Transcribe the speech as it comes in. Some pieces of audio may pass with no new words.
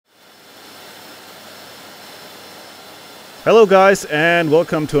Hello guys and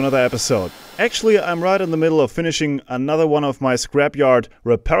welcome to another episode. Actually, I'm right in the middle of finishing another one of my scrapyard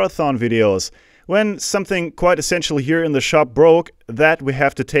Repair-A-Thon videos, when something quite essential here in the shop broke that we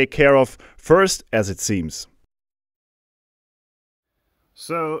have to take care of first, as it seems.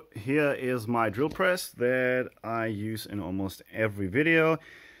 So here is my drill press that I use in almost every video.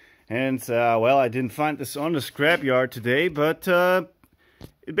 And well, I didn't find this on the scrapyard today, but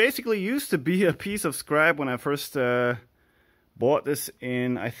it basically used to be a piece of scrap when I first bought this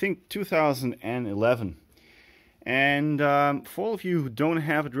in, I think, 2011. And for all of you who don't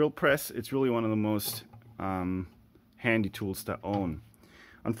have a drill press, it's really one of the most handy tools to own.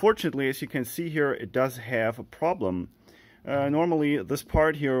 Unfortunately, as you can see here, it does have a problem. Normally, this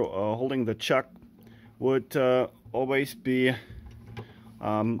part here holding the chuck would always be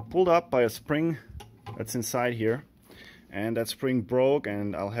pulled up by a spring that's inside here. And that spring broke,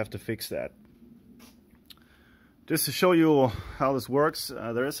 and I'll have to fix that. Just to show you how this works,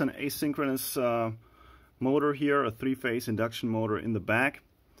 there is an asynchronous motor here, a three-phase induction motor in the back.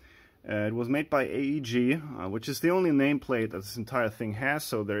 It was made by AEG, which is the only nameplate that this entire thing has,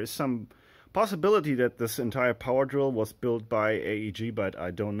 so there is some possibility that this entire power drill was built by AEG, but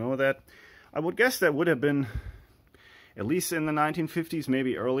I don't know that. I would guess that would have been at least in the 1950s,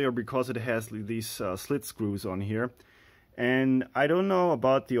 maybe earlier, because it has these slit screws on here. And I don't know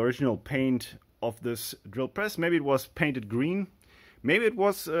about the original paint of this drill press. Maybe it was painted green, maybe it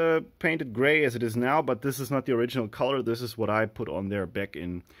was painted gray as it is now, but this is not the original color. This is what I put on there back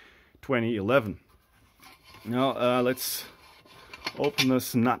in 2011. Now let's open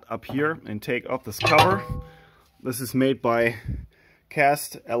this nut up here and take off this cover. This is made by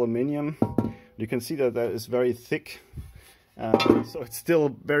cast aluminium. You can see that that is very thick, so it's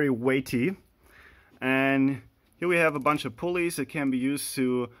still very weighty. And here we have a bunch of pulleys that can be used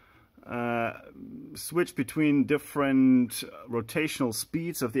to switch between different rotational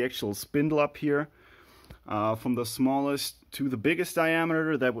speeds of the actual spindle up here, from the smallest to the biggest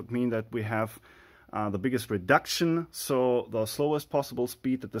diameter. That would mean that we have the biggest reduction, so the slowest possible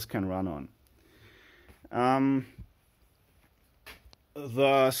speed that this can run on.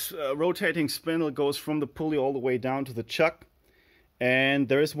 The rotating spindle goes from the pulley all the way down to the chuck, and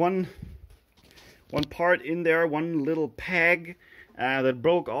there is one part in there, one little peg that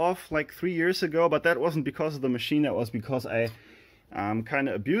broke off like 3 years ago, but that wasn't because of the machine. That was because I kind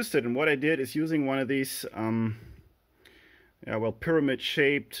of abused it. And what I did is using one of these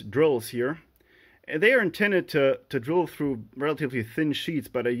pyramid-shaped drills here. They are intended to drill through relatively thin sheets,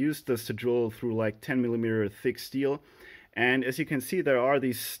 but I used this to drill through like 10mm thick steel. And as you can see, there are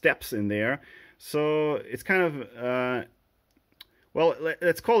these steps in there, so it's kind of well,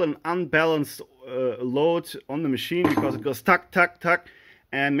 let's call it an unbalanced load on the machine, because it goes tuck, tuck, tuck,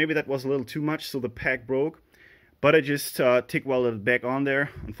 and maybe that was a little too much, so the peg broke. But I just TIG welded it back on there.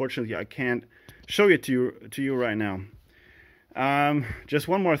 Unfortunately, I can't show it to you right now. Just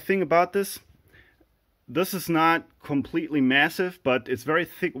one more thing about this. This is not completely massive, but it's very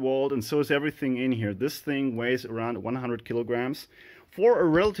thick-walled, and so is everything in here. This thing weighs around 100 kilograms for a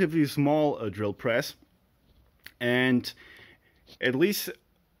relatively small drill press. And at least,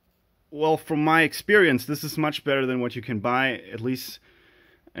 well, from my experience, this is much better than what you can buy, at least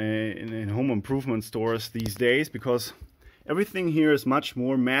in home improvement stores these days, because everything here is much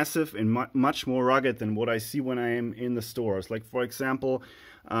more massive and much more rugged than what I see when I am in the stores. Like, for example,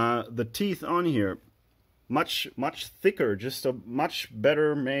 the teeth on here, much thicker, just a much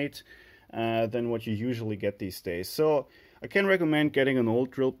better made than what you usually get these days. So I can recommend getting an old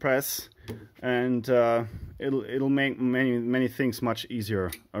drill press, and it'll make many things much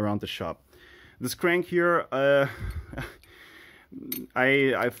easier around the shop. This crank here,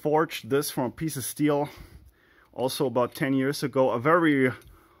 I forged this from a piece of steel also about 10 years ago. A very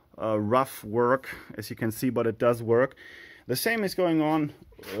rough work, as you can see, but it does work. The same is going on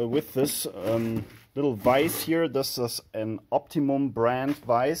with this little vise here. This is an Optimum brand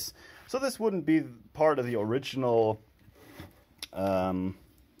vise, so this wouldn't be part of the original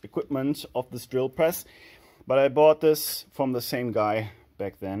equipment of this drill press, but I bought this from the same guy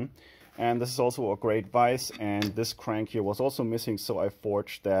back then. And this is also a great vise, and this crank here was also missing, so I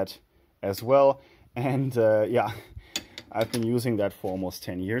forged that as well. And yeah, I've been using that for almost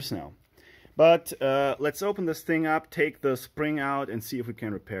 10 years now. But let's open this thing up, take the spring out, and see if we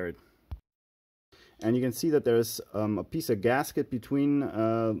can repair it. And you can see that there's a piece of gasket between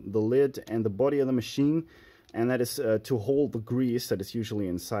the lid and the body of the machine, and that is to hold the grease that is usually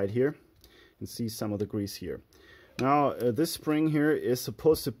inside here. You can see some of the grease here. Now this spring here is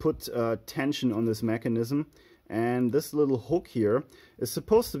supposed to put tension on this mechanism, and this little hook here is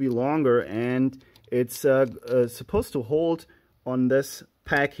supposed to be longer, and it's supposed to hold on this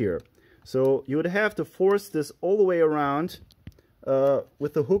pack here. So you would have to force this all the way around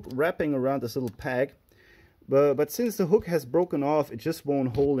with the hook wrapping around this little pack. But since the hook has broken off, it just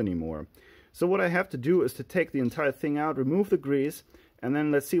won't hold anymore. So what I have to do is to take the entire thing out, remove the grease, and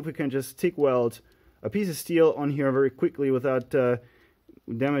then let's see if we can just TIG weld a piece of steel on here very quickly without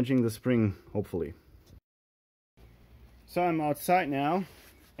damaging the spring, hopefully. So I'm outside now,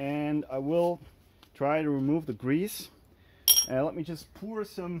 and I will try to remove the grease. Let me just pour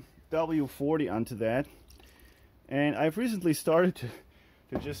some WD-40 onto that. And I've recently started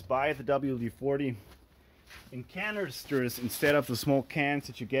to just buy the WD-40 in canisters instead of the small cans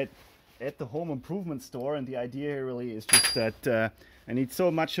that you get at the home improvement store. And the idea here really is just that I need so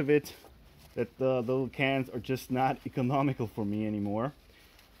much of it that the little cans are just not economical for me anymore.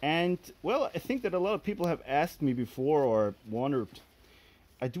 And well, I think that a lot of people have asked me before or wondered.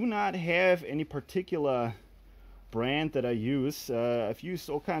 I do not have any particular brand that I use. I've used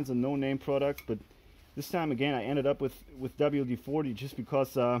all kinds of no-name products, but this time again I ended up with WD-40 just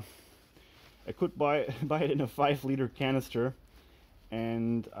because I could buy it in a 5-liter canister,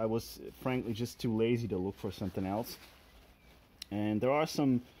 and I was frankly just too lazy to look for something else. And there are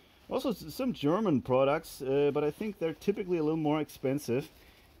also some German products, but I think they're typically a little more expensive,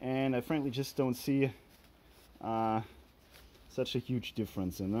 and I frankly just don't see such a huge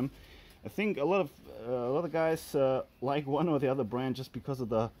difference in them. I think a lot of guys like one or the other brand just because of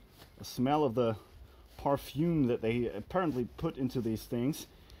the smell of the perfume that they apparently put into these things.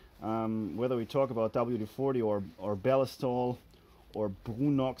 Whether we talk about WD-40 or Ballistol or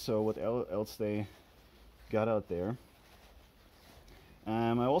Brunox or what else they got out there.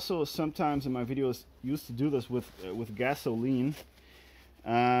 I also sometimes in my videos used to do this with gasoline.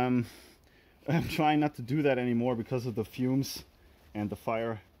 I'm trying not to do that anymore because of the fumes and the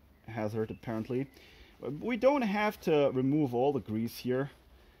fire hazard apparently. We don't have to remove all the grease here.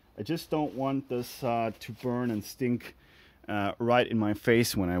 I just don't want this to burn and stink right in my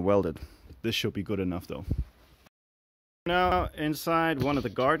face when I weld it. This should be good enough though. Now inside one of the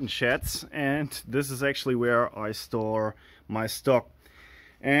garden sheds, and this is actually where I store my stock.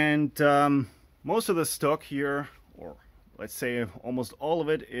 And most of the stock here, or let's say almost all of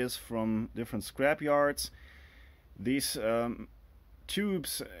it, is from different scrap yards. These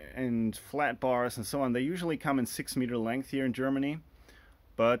tubes and flat bars and so on, they usually come in 6-meter length here in Germany,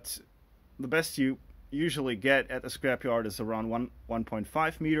 but the best you usually get at the scrapyard is around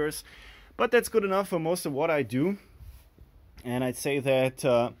 1.5 meters, but that's good enough for most of what I do. And I'd say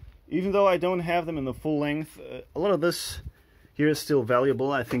that even though I don't have them in the full length, a lot of this here is still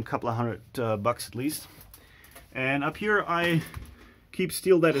valuable. I think a couple of $100 at least. And up here I keep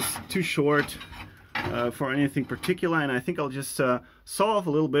steel that is too short for anything particular, and I think I'll just saw off a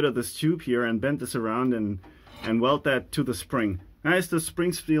little bit of this tube here and bend this around and weld that to the spring. Now is the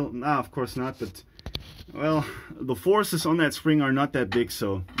spring steel? No, of course not, but well, the forces on that spring are not that big,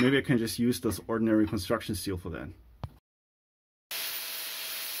 so maybe I can just use this ordinary construction steel for that.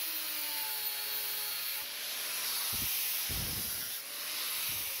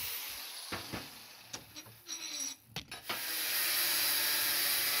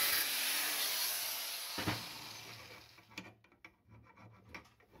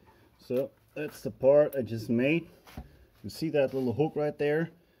 So that's the part I just made. You see that little hook right there?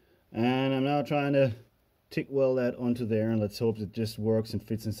 And I'm now trying to TIG weld that onto there, and let's hope it just works and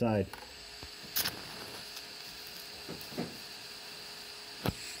fits inside.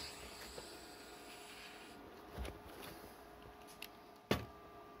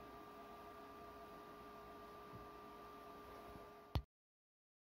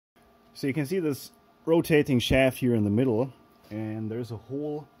 So you can see this rotating shaft here in the middle, and there's a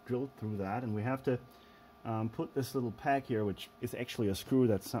hole drilled through that, and we have to put this little pack here, which is actually a screw.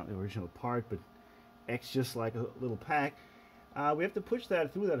 That's not the original part, but acts just like a little pack. We have to push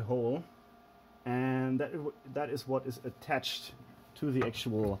that through that hole, and that is what is attached to the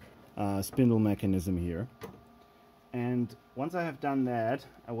actual spindle mechanism here. And once I have done that,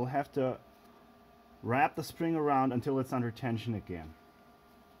 I will have to wrap the spring around until it's under tension again.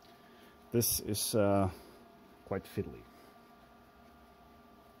 This is quite fiddly.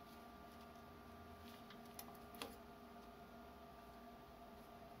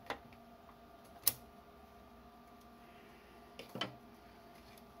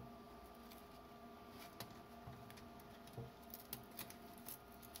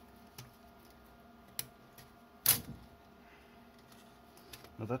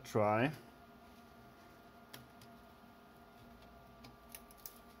 Another try.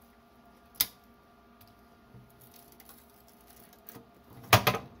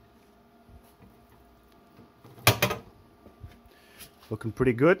 Looking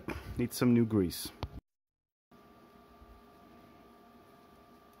pretty good. Needs some new grease.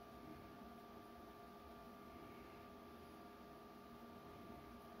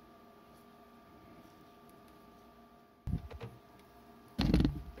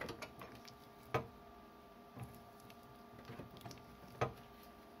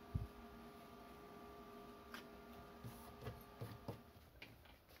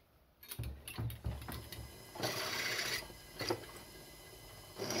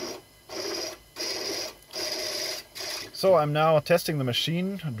 So I'm now testing the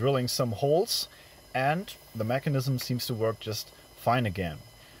machine, drilling some holes, and the mechanism seems to work just fine again.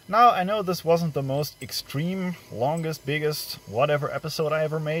 Now I know this wasn't the most extreme, longest, biggest, whatever episode I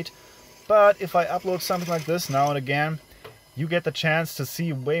ever made, but if I upload something like this now and again, you get the chance to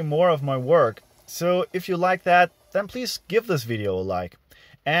see way more of my work. So if you like that, then please give this video a like.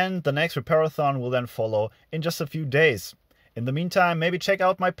 And the next Repair-A-Thon will then follow in just a few days. In the meantime, maybe check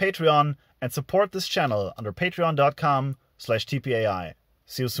out my Patreon and support this channel under patreon.com/tpai.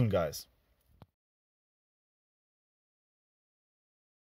 See you soon, guys.